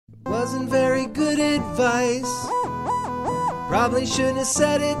Wasn't very good advice. Probably shouldn't have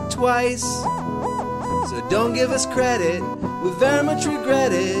said it twice. So don't give us credit, we very much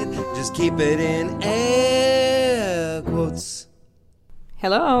regret it. Just keep it in air quotes.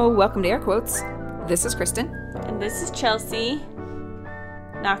 Hello, welcome to Air Quotes. This is Kristen. And this is Chelsea.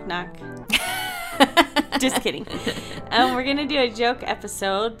 Knock, knock. Just kidding. We're going to do a joke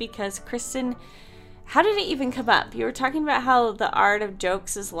episode because Kristen, how did it even come up? You were talking about how the art of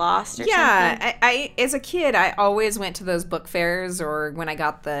jokes is lost or something? I as a kid, I always went to those book fairs or when I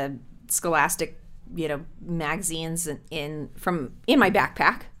got the Scholastic, magazines in my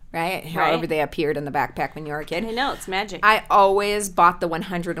backpack, right? However they appeared in the backpack when you were a kid. I know, it's magic. I always bought the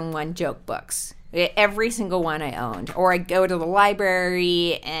 101 joke books. Every single one I owned. Or I'd go to the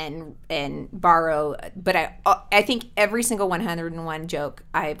library and borrow. But I think every single 101 joke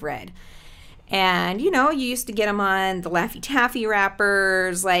I've read. And, you used to get them on the Laffy Taffy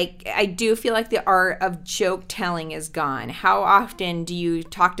wrappers. Like, I do feel like the art of joke telling is gone. How often do you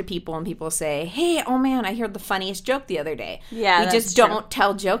talk to people and people say, hey, oh man, I heard the funniest joke the other day. Yeah, we just don't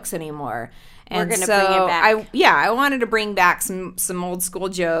tell jokes anymore. We're going to bring it back. I wanted to bring back some old school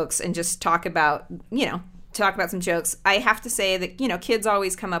jokes and just talk about some jokes. I have to say that, kids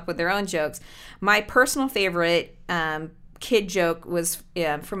always come up with their own jokes. My personal favorite kid joke was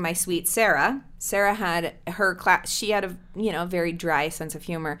from my sweet Sarah. Sarah had her class. She had a very dry sense of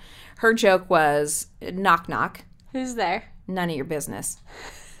humor. Her joke was knock knock. Who's there? None of your business.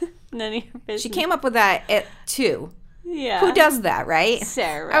 None of your business. She came up with that at 2. Yeah. Who does that, right?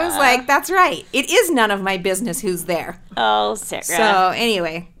 Sarah. I was like, that's right. It is none of my business who's there. Oh, Sarah. So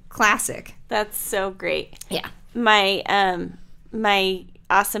anyway, classic. That's so great. Yeah. My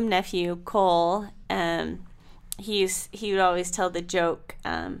awesome nephew Cole. He would always tell the joke.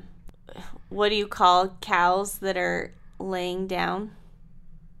 What do you call cows that are laying down?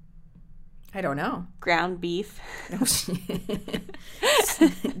 I don't know. Ground beef.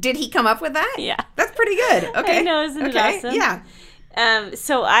 Did he come up with that? Yeah. That's pretty good. Okay. I know, isn't it awesome? Yeah.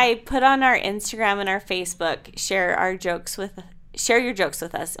 So I put on our Instagram and our Facebook, share your jokes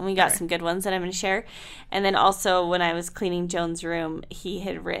with us, and we got some good ones that I'm going to share. And then also when I was cleaning Joan's room, he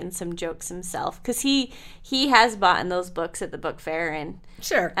had written some jokes himself because he has bought in those books at the book fair, and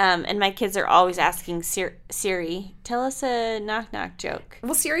sure. And my kids are always asking Siri, tell us a knock knock joke.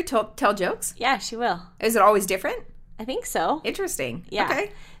 Will Siri tell jokes? Yeah, she will. Is it always different? I think so. Interesting. Yeah.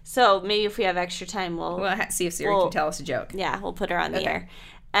 Okay. So maybe if we have extra time, we'll see if Siri can tell us a joke. Yeah, we'll put her on the air.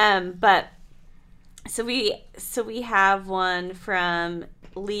 But so we have one from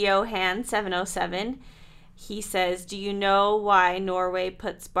Leo Han 707. He says, "Do you know why Norway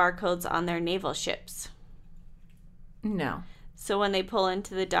puts barcodes on their naval ships?" No. So when they pull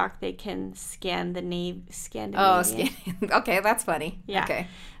into the dock, they can scan the Scandinavian. Oh, okay, that's funny. Yeah. Okay.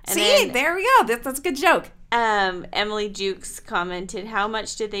 And see, then, there we go. That's a good joke. Emily Jukes commented, "How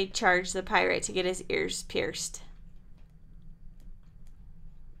much did they charge the pirate to get his ears pierced?"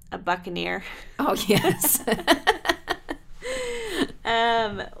 A buccaneer. Oh, yes.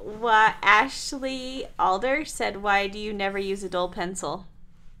 Ashley Alder said, "Why do you never use a dull pencil?"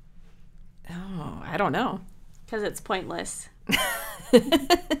 Oh, I don't know. Because it's pointless.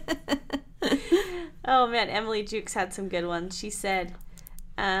 Oh, man. Emily Jukes had some good ones. She said,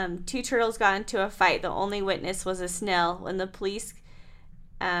 2 turtles got into a fight. The only witness was a snail. When the police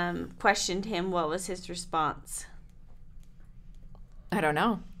questioned him, what was his response? I don't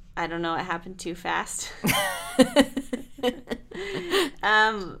know. I don't know. It happened too fast.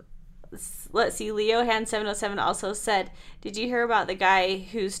 Let's see. Leo Han 707 also said, "Did you hear about the guy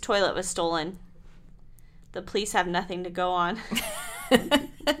whose toilet was stolen? The police have nothing to go on."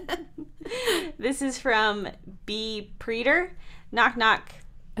 This is from B. Preeter. Knock, knock.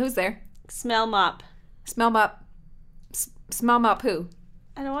 Who's there? Smell mop. Smell mop. Smell mop who?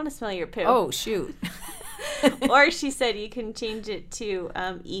 I don't want to smell your poo. Oh, shoot. Or she said you can change it to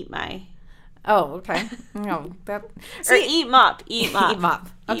eat my. Oh, okay. No, that. Or eat mop. Eat mop. Eat mop.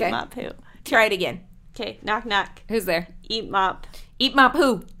 Okay. Eat mop poo. Try it again. Okay. Knock, knock. Who's there? Eat mop. Eat mop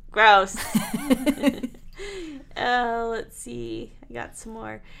who? Gross. Let's see. I got some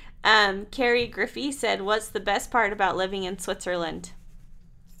more. Carrie Griffey said, "What's the best part about living in Switzerland?"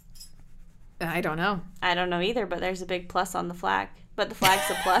 I don't know. I don't know either, but there's a big plus on the flag. But the flag's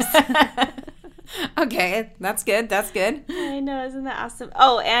a plus. Okay, that's good. That's good. I know, isn't that awesome?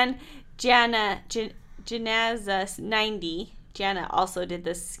 Oh, and Janaza 90. Jana also did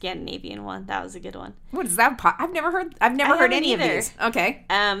this Scandinavian one. That was a good one. What is that? I've never heard any of these. Okay.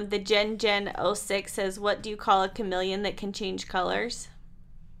 The Gen 06 says, "What do you call a chameleon that can change colors?"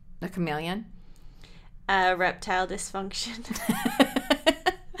 A chameleon? Reptile dysfunction.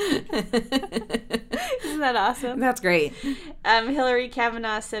 Isn't that awesome? That's great. Hillary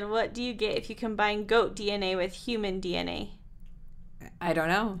Kavanaugh said, what do you get if you combine goat DNA with human DNA? I don't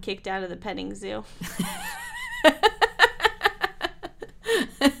know. Kicked out of the petting zoo.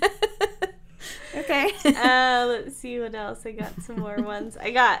 Okay. Let's see what else. I got some more ones.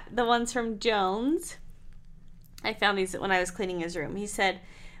 I got the ones from Jones. I found these when I was cleaning his room. He said,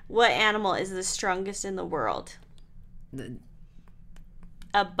 what animal is the strongest in the world?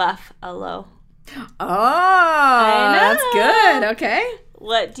 A buffalo. Oh, that's good. Okay.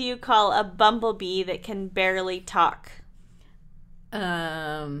 What do you call a bumblebee that can barely talk?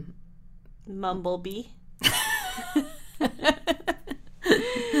 Mumblebee.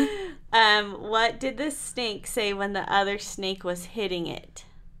 What did the snake say when the other snake was hitting it?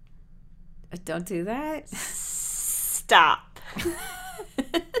 Don't do that. Stop.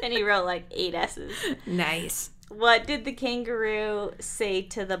 And he wrote like 8 S's. Nice. What did the kangaroo say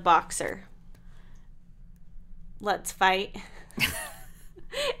to the boxer? Let's fight.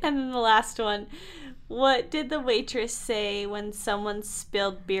 And then the last one. What did the waitress say when someone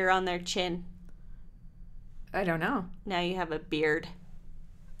spilled beer on their chin? I don't know. Now you have a beard.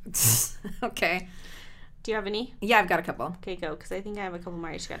 Okay. Do you have any? Yeah, I've got a couple. Okay, go, because I think I have a couple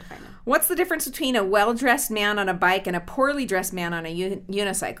more. I just got to find them. What's the difference between a well-dressed man on a bike and a poorly dressed man on a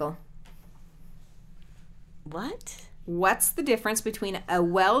unicycle? What? What's the difference between a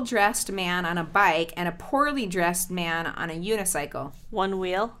well-dressed man on a bike and a poorly dressed man on a unicycle? One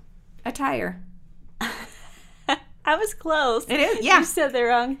wheel. A tire. I was close. It is, yeah. You said they're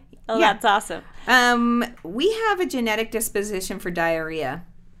wrong. Oh, Yeah. that's awesome. We have a genetic disposition for diarrhea.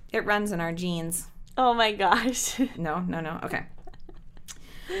 It runs in our genes. Oh my gosh. No. Okay.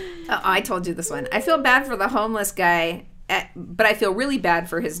 I told you this one. I feel bad for the homeless guy, but I feel really bad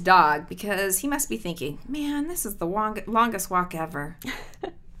for his dog because he must be thinking, man, this is the longest walk ever.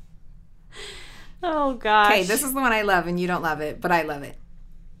 Oh gosh. Okay, this is the one I love and you don't love it, but I love it.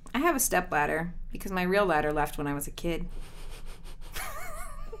 I have a stepladder because my real ladder left when I was a kid.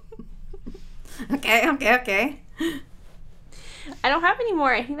 Okay. I don't have any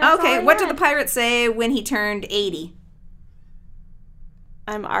more. I think that's all Okay, I what did had. the pirate say when he turned 80?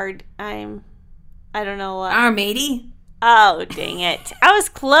 I don't know what. Our matey? Oh, dang it. I was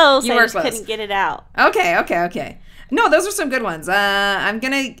close. You I were just close. couldn't get it out. Okay. No, those are some good ones. I'm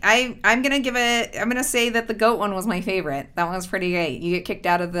gonna say that the goat one was my favorite. That one was pretty great. You get kicked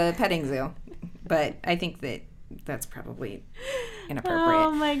out of the petting zoo, but I think that's probably inappropriate.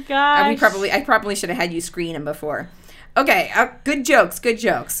 Oh my gosh. I probably should have had you screen them before. Okay, good jokes.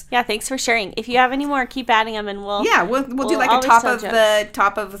 Yeah, thanks for sharing. If you have any more, keep adding them, and we'll do like a always top tell of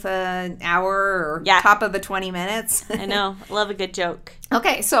jokes. the hour or Yeah. top of the 20 minutes. I know. I love a good joke.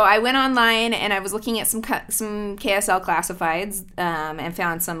 Okay, so I went online and I was looking at some KSL classifieds and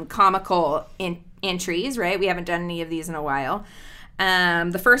found some comical entries, right? We haven't done any of these in a while.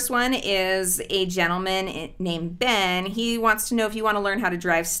 The first one is a gentleman named Ben. He wants to know if you want to learn how to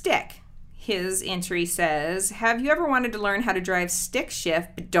drive stick. His entry says, have you ever wanted to learn how to drive stick shift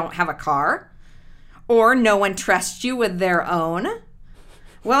but don't have a car? Or no one trusts you with their own?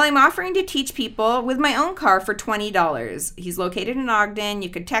 Well, I'm offering to teach people with my own car for $20. He's located in Ogden.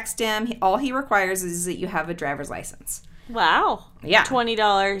 You could text him. All he requires is that you have a driver's license. Wow. Yeah.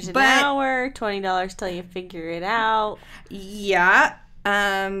 $20 an hour, $20 till you figure it out. Yeah.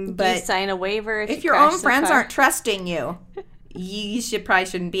 You But sign a waiver if you your crash own the friends car. aren't trusting you, you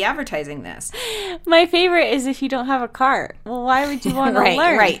shouldn't be advertising this. My favorite is if you don't have a car. Well, why would you want to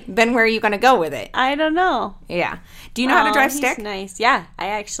learn? Right. Then where are you going to go with it? I don't know. Yeah. Do you know how to drive he's stick? Nice. Yeah.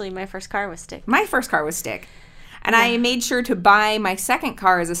 My first car was stick. My first car was stick. And I made sure to buy my second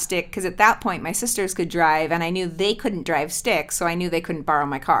car as a stick because at that point my sisters could drive and I knew they couldn't drive stick, so I knew they couldn't borrow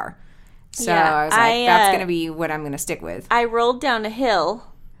my car. So Yeah, I was like, that's going to be what I'm going to stick with. I rolled down a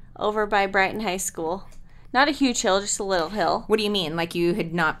hill over by Brighton High School. Not a huge hill, just a little hill. What do you mean? Like you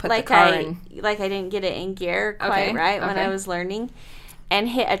had not put Like the car in? I didn't get it in gear quite Okay, right when okay. I was learning, and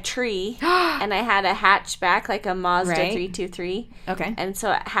hit a tree. And I had a hatchback, like a Mazda Right. 323. Okay. And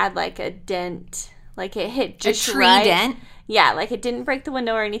so it had like a dent, like it hit just a tree right. dent? Yeah, like it didn't break the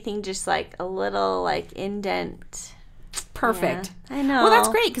window or anything, just like a little like indent. Perfect. Yeah, I know. Well, that's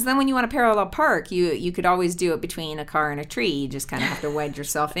great because then when you want to parallel park, you could always do it between a car and a tree. You just kind of have to wedge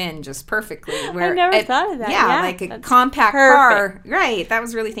yourself in just perfectly. I never thought of that. Yeah, Yeah, like a that's compact perfect. car. Right. That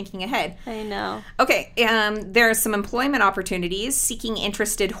was really thinking ahead. I know. Okay. There are some employment opportunities seeking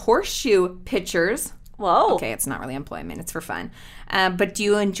interested horseshoe pitchers. Whoa. Okay, it's not really employment. It's for fun. But do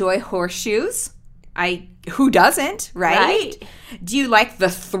you enjoy horseshoes? who doesn't, right? Do you like the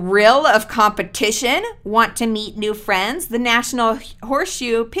thrill of competition? Want to meet new friends? The National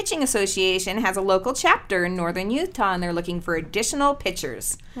Horseshoe Pitching Association has a local chapter in northern Utah, and they're looking for additional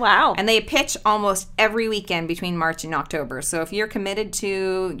pitchers. Wow. And they pitch almost every weekend between March and October. So if you're committed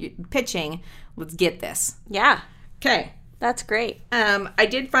to pitching, let's get this. Yeah. Okay. That's great. I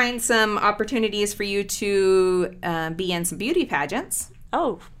did find some opportunities for you to be in some beauty pageants.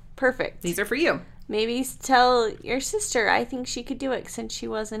 Oh, perfect. These are for you. Maybe tell your sister. I think she could do it since she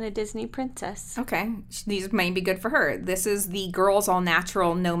wasn't a Disney princess. Okay. These might be good for her. This is the Girls All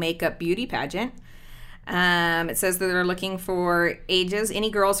Natural No Makeup Beauty Pageant. It says that they're looking for ages, any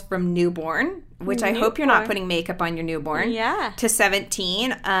girls from newborn, which I hope you're not putting makeup on your newborn, to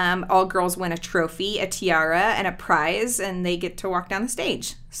 17. All girls win a trophy, a tiara, and a prize, and they get to walk down the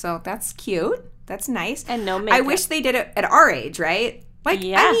stage. So that's cute. That's nice. And no makeup. I wish they did it at our age, right? Like,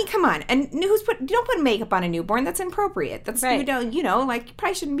 yeah. I mean, come on. And you don't put makeup on a newborn. That's inappropriate. That's, right. you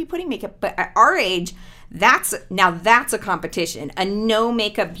probably shouldn't be putting makeup. But at our age, that's a competition. A no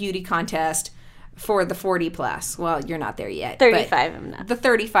makeup beauty contest for the 40 plus. Well, you're not there yet. 35, I'm not. The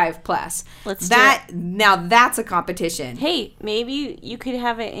 35 plus. Let's do it. Now that's a competition. Hey, maybe you could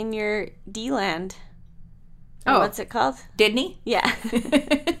have it in your D-Land. Oh. What's it called? Disney? Yeah.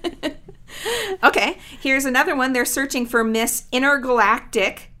 Okay, here's another one. They're searching for Miss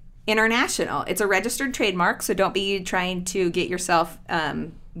Intergalactic International. It's a registered trademark, so don't be trying to get yourself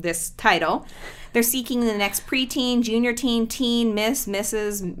this title. They're seeking the next preteen, junior teen, miss,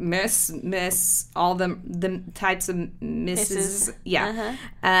 Mrs., miss, all the types of misses. Yeah.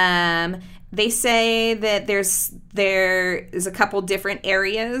 Uh-huh. They say that there is a couple different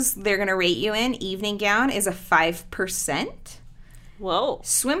areas they're going to rate you in. Evening gown is a 5%. Whoa.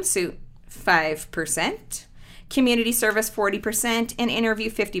 Swimsuit, 5%. Community service, 40%. And interview,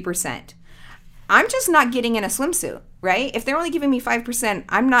 50%. I'm just not getting in a swimsuit, right? If they're only giving me 5%,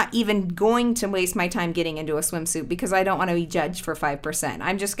 I'm not even going to waste my time getting into a swimsuit because I don't want to be judged for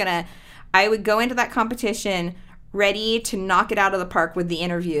 5%. I would go into that competition ready to knock it out of the park with the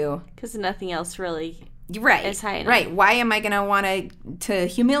interview. Because nothing else really Right. is high enough. Right. Why am I going to want to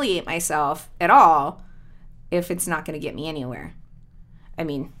humiliate myself at all if it's not going to get me anywhere? I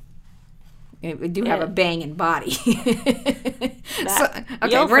mean, we do have a banging body. Let's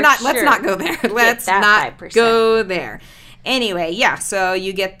not go there. Let's not 5%. go there. Anyway, yeah, so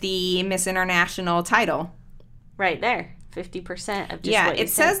you get the Miss International title. Right there. 50% of just Yeah, what you it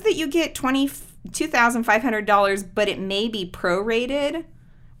says that you get $2,500, but it may be prorated.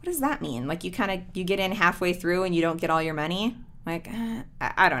 What does that mean? Like you get in halfway through and you don't get all your money? Like,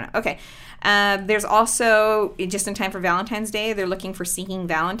 I don't know. Okay. There's also, just in time for Valentine's Day, they're looking for Seeking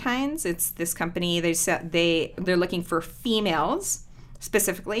Valentines. It's this company, they're looking for females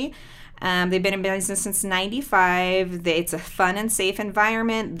specifically. They've been in business since 95. It's a fun and safe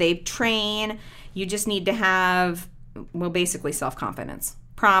environment. They train. You just need to have, well, basically self-confidence.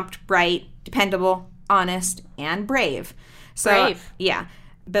 Prompt, bright, dependable, honest, and brave. So, brave. Yeah.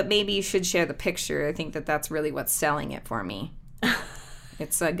 But maybe you should share the picture. I think that's really what's selling it for me.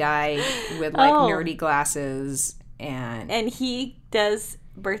 It's a guy with nerdy glasses and he does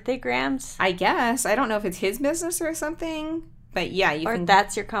birthday grams. I guess I don't know if it's his business or something, but yeah,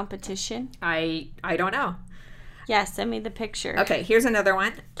 that's your competition. I don't know. Yeah, send me the picture. Okay, here's another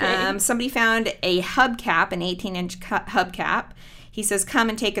one. Okay. Somebody found a hubcap, an 18-inch hubcap. He says, "Come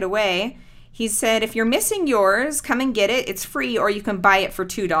and take it away." He said, if you're missing yours, come and get it. It's free, or you can buy it for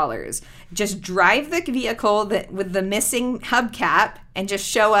 $2. Just drive the vehicle with the missing hubcap and just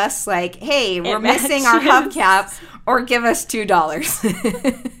show us, like, hey, we're missing our hubcap, or give us $2.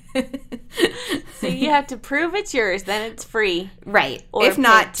 So you have to prove it's yours, then it's free. Right. Or if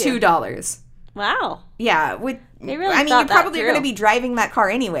not, $2. Wow. Yeah. They really you're probably going to be driving that car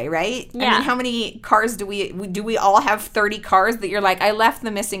anyway, right? Yeah. I mean, how many cars do we all have 30 cars that you're like, I left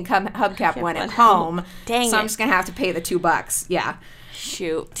the missing hubcap one at home. Dang so I'm just going to have to pay the $2. Yeah.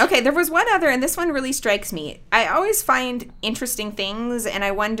 Shoot. Okay, there was one other, and this one really strikes me. I always find interesting things, and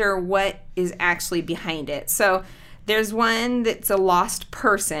I wonder what is actually behind it. So there's one that's a lost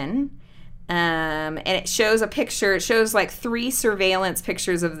person. And it shows a picture. It shows like 3 surveillance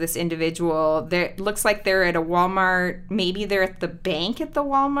pictures of this individual. It looks like they're at a Walmart. Maybe they're at the bank at the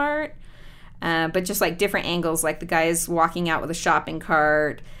Walmart. But just like different angles, like the guy's walking out with a shopping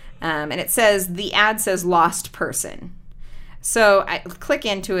cart. And the ad says lost person. So I click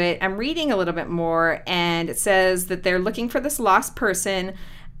into it. I'm reading a little bit more, and it says that they're looking for this lost person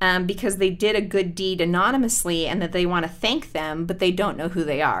because they did a good deed anonymously, and that they want to thank them, but they don't know who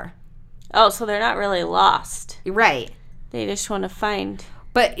they are. Oh, so they're not really lost. Right. They just want to find.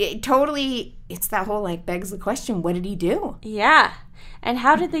 But it's that whole, like, begs the question, what did he do? Yeah. And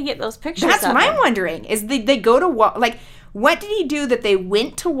how did they get those pictures That's of what him? I'm wondering. Is they go to like, what did he do that they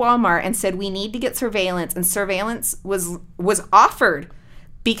went to Walmart and said, we need to get surveillance, and surveillance was offered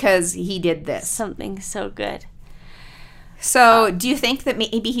because he did this? Something so good. So do you think that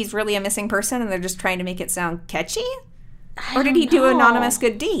maybe he's really a missing person and they're just trying to make it sound catchy? Or did he do an anonymous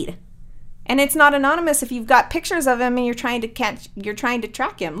good deed? And it's not anonymous if you've got pictures of him and you're trying to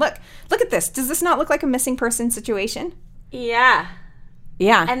track him. Look at this. Does this not look like a missing person situation? Yeah.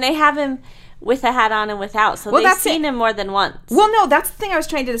 Yeah. And they have him with a hat on and without, so they've seen him more than once. Well, no, that's the thing I was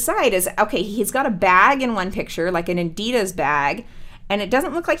trying to decide is, okay, he's got a bag in one picture, like an Adidas bag, and it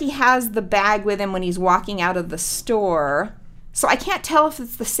doesn't look like he has the bag with him when he's walking out of the store. So I can't tell if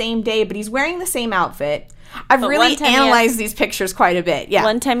it's the same day, but he's wearing the same outfit. I've really analyzed these pictures quite a bit. Yeah.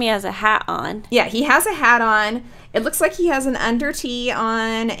 One time he has a hat on. Yeah, he has a hat on. It looks like he has an under tee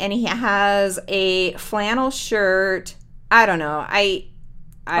on, and he has a flannel shirt. I don't know. I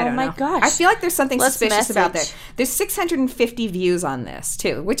don't know. Oh my gosh. I feel like there's something suspicious about message. that. There's 650 views on this,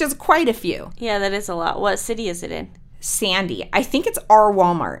 too, which is quite a few. Yeah, that is a lot. What city is it in? Sandy. I think it's our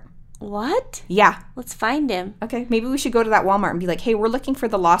Walmart. What? Yeah. Let's find him. Okay, maybe we should go to that Walmart and be like, hey, we're looking for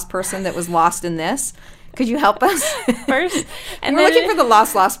the lost person that was lost in this. Could you help us? First, and we're looking for the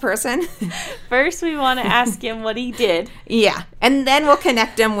lost person. First, we want to ask him what he did. Yeah, and then we'll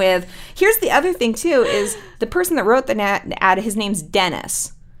connect him with. Here's the other thing too: is the person that wrote the ad. His name's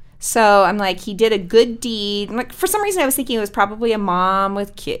Dennis. So I'm like, he did a good deed. Like, for some reason, I was thinking it was probably a mom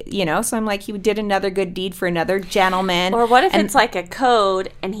with kids, So I'm like, he did another good deed for another gentleman. Or what if it's like a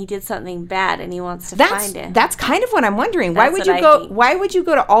code and he did something bad and he wants to find it? That's kind of what I'm wondering. Why would you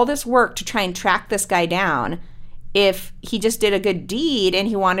go to all this work to try and track this guy down if he just did a good deed and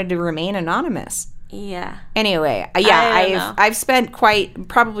he wanted to remain anonymous? Yeah. Anyway, I've spent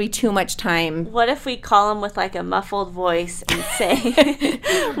probably too much time. What if we call him with like a muffled voice and say,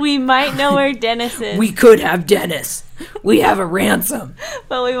 we might know where Dennis is. We could have Dennis. We have a ransom.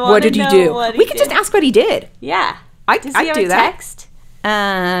 But we want what did to know he do? What he we could did. just ask what he did. Yeah. I'd Does he have do a that. text?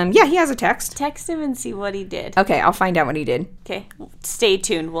 Yeah, he has a text. Text him and see what he did. Okay, I'll find out what he did. Okay. Stay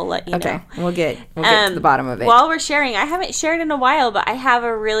tuned. We'll let you know. Okay, we'll get to the bottom of it. While we're sharing, I haven't shared in a while, but I have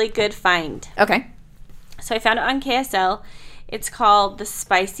a really good find. Okay. So I found it on KSL. It's called the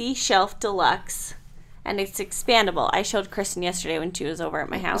Spicy Shelf Deluxe, and it's expandable. I showed Kristen yesterday when she was over at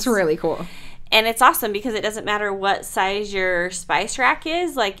my house. It's really cool. And it's awesome because it doesn't matter what size your spice rack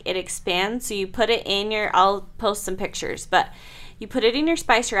is. Like, it expands. So you put it in I'll post some pictures, but you put it in your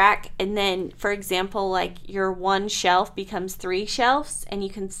spice rack, and then, for example, like your one shelf becomes 3 shelves, and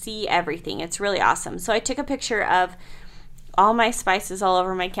you can see everything. It's really awesome. So I took a picture of all my spices all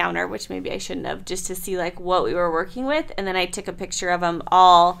over my counter, which maybe I shouldn't have, just to see like what we were working with. And then I took a picture of them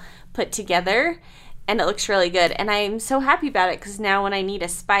all put together, and it looks really good. And I'm so happy about it because now when I need a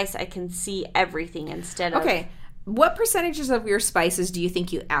spice, I can see everything instead of... Okay. What percentages of your spices do you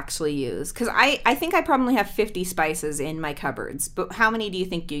think you actually use? Because I think I probably have 50 spices in my cupboards, but how many do you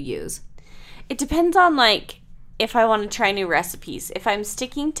think you use? It depends on like if I want to try new recipes. If I'm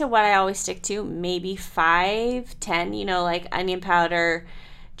sticking to what I always stick to, maybe 5, 10, like onion powder,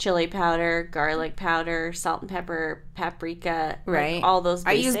 chili powder, garlic powder, salt and pepper, paprika, right? Like all those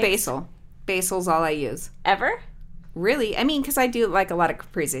basics. I use basil. Basil's all I use. Ever? Really? I mean, because I do like a lot of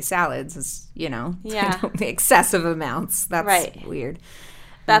caprese salads, Yeah. excessive amounts. That's weird.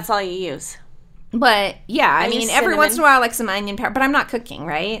 That's all you use. But yeah, I mean, every once in a while, like some onion powder. But I'm not cooking,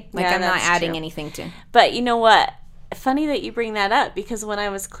 right? Like I'm not adding anything to. But you know what? Funny that you bring that up because when I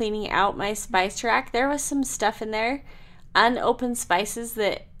was cleaning out my spice rack, there was some stuff in there, unopened spices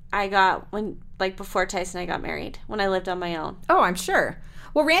that I got before Tyson and I got married, when I lived on my own. Oh, I'm sure.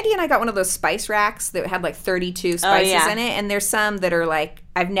 Well, Randy and I got one of those spice racks that had like 32 spices in it, and there's some that are like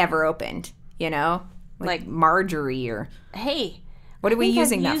I've never opened. Like marjorie or. Hey. What are we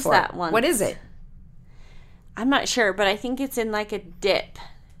using that for? Once. What is it? I'm not sure, but I think it's in like a dip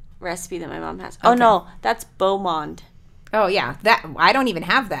recipe that my mom has. Okay. Oh no, that's Beaumont. Oh yeah, that I don't even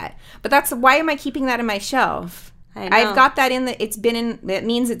have that. But why am I keeping that in my shelf? I know. I've got that that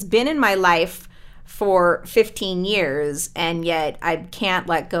means it's been in my life for 15 years, and yet I can't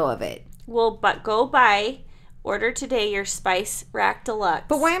let go of it. Well, but order today your Spice Rack Deluxe.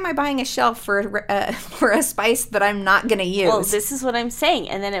 But why am I buying a shelf for a spice that I'm not going to use? Well, this is what I'm saying,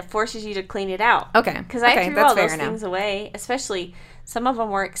 and then it forces you to clean it out. Okay. Because I threw all those things away, especially some of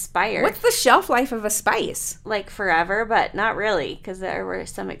them were expired. What's the shelf life of a spice? Like forever, but not really, because there were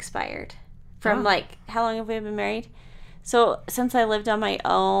some expired. From how long have we been married? So since I lived on my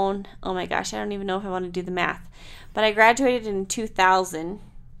own, oh my gosh, I don't even know if I want to do the math. But I graduated in 2000,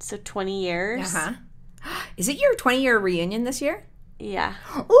 so 20 years. Uh-huh. Is it your 20-year reunion this year? Yeah.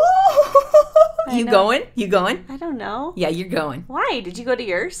 Ooh! You know. going? You going? I don't know. Yeah, you're going. Why? Did you go to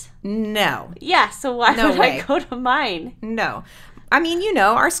yours? No. Yeah, so why No would way. I go to mine? No. I mean, you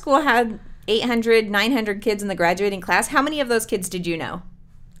know, our school had 800, 900 kids in the graduating class. How many of those kids did you know?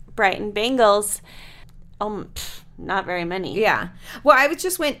 Brighton Bengals. Not very many. Yeah. Well, I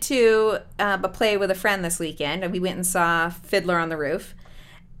just went to a play with a friend this weekend, and we went and saw Fiddler on the Roof.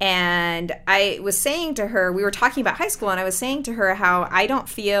 And I was saying to her, we were talking about high school, and I was saying to her how I don't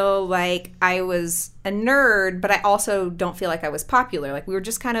feel like I was a nerd, but I also don't feel like I was popular. Like, we were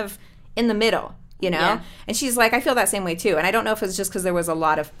just kind of in the middle, you know? Yeah. And she's like, I feel that same way, too. And I don't know if it was just because there was a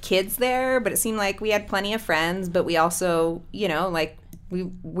lot of kids there, but it seemed like we had plenty of friends, but we also, you know, like,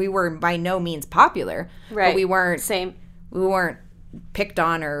 we were by no means popular. Right. But we weren't Same. picked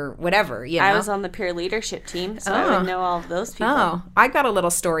on or whatever, you know? I was on the peer leadership team, so I would know all of those people. Oh, I got a little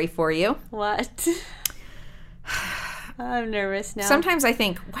story for you. What? I'm nervous now. Sometimes I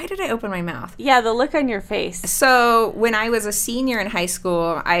think, why did I open my mouth? Yeah, the look on your face. So when I was a senior in high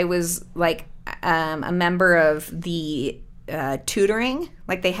school, I was like a member of the tutoring.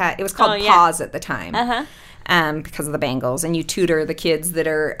 Like they had, it was called Pause at the time. Uh-huh. Because of the Bengals, and you tutor the kids that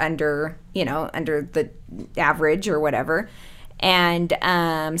are under the average or whatever. And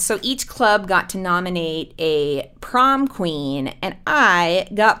so each club got to nominate a prom queen, and I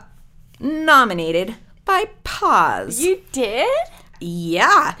got nominated by Pause. You did?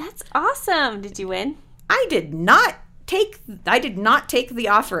 Yeah. That's awesome. Did you win? I did not take the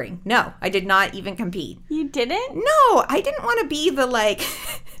offering. No, I did not even compete. You didn't? No, I didn't want to be the like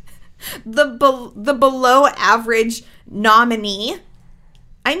the below average nominee.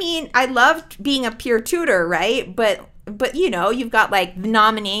 I mean, I loved being a peer tutor, right? But you know, you've got like the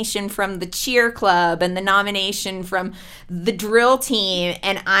nomination from the cheer club and the nomination from the drill team,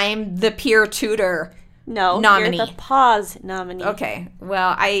 and I'm the peer tutor. No, nominee. You're the Pause nominee. Okay.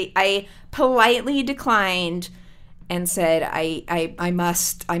 Well, I politely declined and said I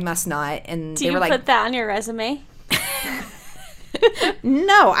must not. And Do they you were like, put that on your resume?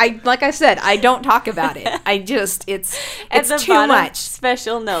 no, like I said, I don't talk about it. I just it's At the too bottom, much.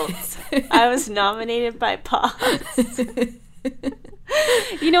 Special notes. I was nominated by Pause.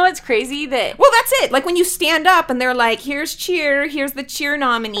 You know what's crazy? That Well, that's it. Like when you stand up and they're like, here's cheer, here's the cheer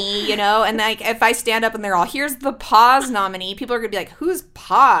nominee, you know, and like if I stand up and they're all, here's the Pause nominee, people are gonna be like, who's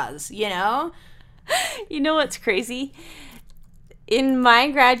Pause, you know? You know what's crazy? In my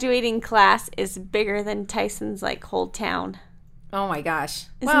graduating class is bigger than Tyson's like whole town. Oh my gosh.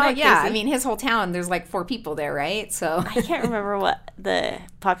 Isn't well, that yeah, crazy? I mean his whole town, there's like 4 people there, right? So I can't remember what the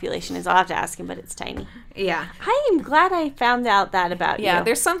population is. I'll have to ask him, but it's tiny. yeah. I am glad I found out that about you. Yeah,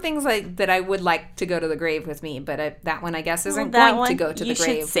 there's some things like that I would like to go to the grave with me, but that one I guess isn't That going one, to go to the you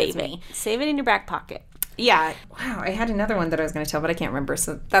grave should save with it. me. Save it in your back pocket. Yeah. Wow, I had another one that I was going to tell, but I can't remember,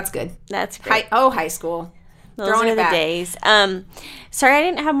 so that's good. That's great. High school. Those Throwing are it the back. days. Sorry, I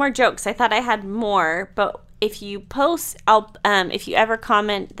didn't have more jokes. I thought I had more, but if you post, if you ever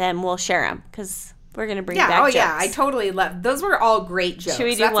comment, then we'll share them because we're gonna bring back jokes. Yeah, I totally love. Those were all great jokes. Should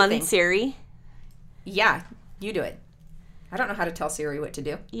we do That's the one, thing. Siri? Yeah, you do it. I don't know how to tell Siri what to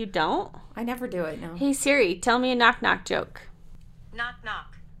do. You don't? I never do it. No. Hey Siri, tell me a knock knock joke. Knock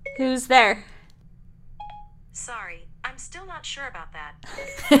knock. Who's there? Sorry, I'm still not sure about that.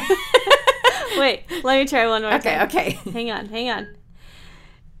 Wait, let me try one more time. Okay. Hang on.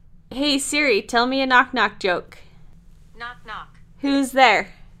 Hey Siri, tell me a knock knock joke. Knock knock. Who's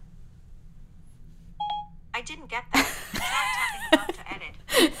there? I didn't get that. Try tapping above to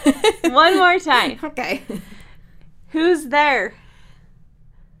edit. One more time. Okay. Who's there?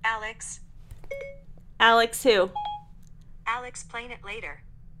 Alex. Alex who? I'll explain it later.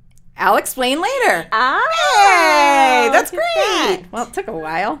 I'll explain later. Ah, Hey, that's look great. at that. Well, it took a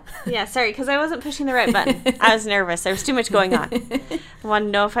while. Yeah, sorry, because I wasn't pushing the right button. I was nervous. There was too much going on. I wanted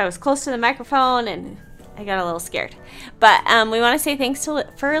to know if I was close to the microphone, and I got a little scared. But we want to say thanks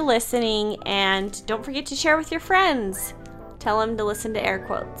for listening, and don't forget to share with your friends. Tell them to listen to Air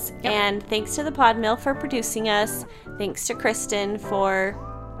Quotes. Yep. And thanks to the Pod Mill for producing us. Thanks to Kristen for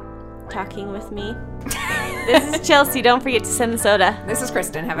talking with me. This is Chelsea. Don't forget to send the soda. This is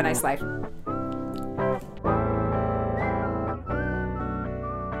Kristen. Have a nice life.